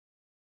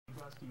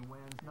gusty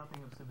winds, nothing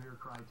of severe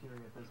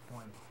criteria at this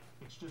point.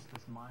 It's just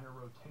this minor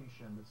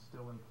rotation that's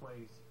still in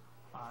place.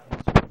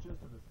 And it's just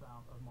to the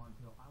south of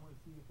Martinsville. I want to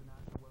see if the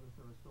National Weather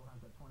Service still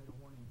has that tornado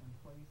warning in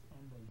place,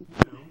 and they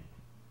do.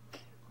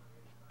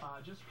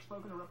 Just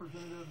spoken to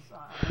representatives,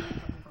 I'm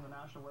reading something from the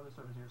National Weather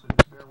Service here, so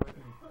just bear with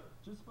me.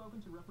 Just spoken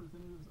to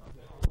representatives of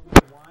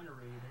the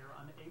winery. They are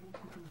unable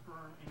to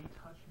confirm any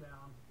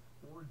touchdown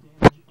or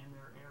damage in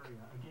their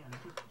area. Again,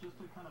 just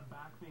to kind of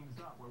back things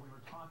up, where we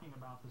were talking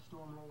about the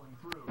storm rolling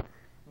through.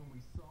 When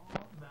we saw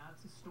that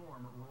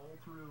storm roll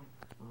through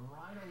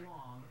right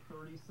along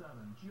 37,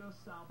 just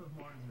south of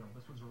Martinsville,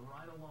 this was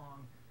right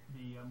along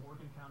the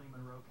Morgan County,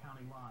 Monroe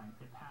County line.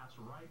 It passed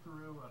right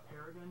through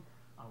Paragon.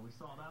 We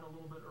saw that a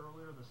little bit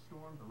earlier. The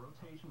storm, the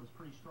rotation was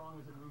pretty strong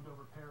as it moved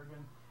over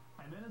Paragon.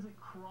 And then as it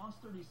crossed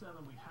 37,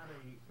 we had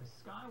a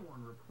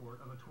Skywarn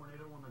report of a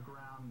tornado on the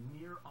ground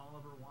near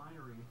Oliver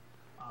Winery,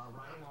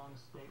 right along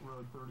State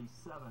Road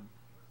 37.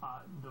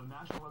 The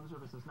National Weather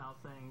Service is now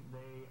saying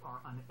they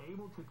are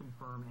unable to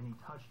confirm any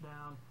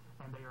touchdown,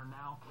 and they are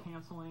now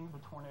canceling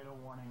the tornado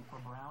warning for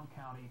Brown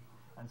County.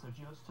 And so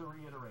just to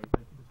reiterate,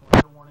 the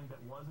tornado warning that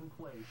was in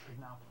place is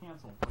now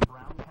canceled for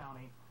Brown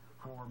County,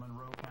 for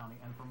Monroe County,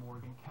 and for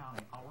Morgan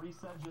County. I'll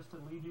reset just to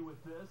leave you with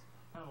this,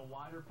 kind of a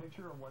wider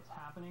picture of what's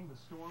happening. The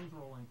storm's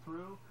rolling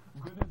through.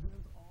 Good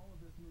news is all of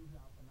this moves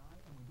out tonight,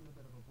 and we get a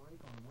bit of a break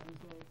on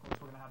Wednesday. Of course,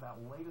 we're going to have that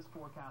latest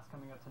forecast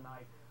coming up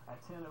tonight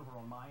at 10 over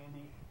on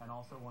MyIndy, and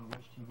also on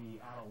Wish TV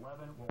at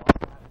 11. We'll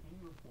also have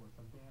any reports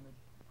of damage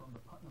from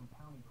the Putnam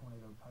County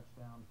tornado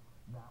touchdown.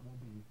 That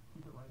will be,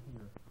 keep it right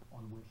here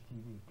on Wish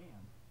TV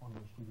and on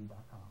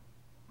WishTV.com.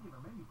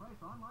 Menu price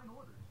online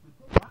orders the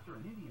day after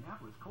an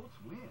Indianapolis Colts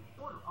win.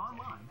 Order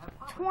online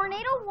at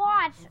Tornado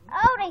watch.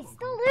 Oh, they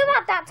still do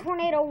have that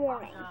tornado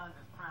warning.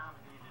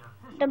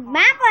 The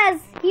map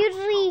was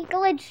hugely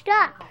glitched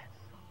up.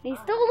 They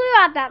still do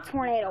have that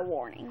tornado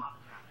warning.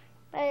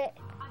 But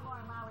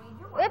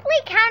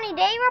Ripley County,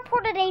 they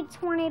reported a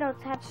tornado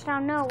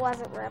touchdown. No, it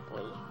wasn't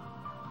Ripley.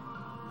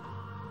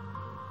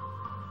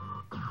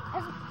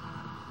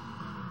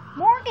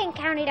 Morgan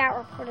County that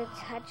reported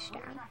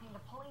touchdown.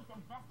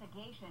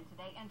 Investigation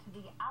today into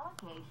the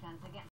allegations against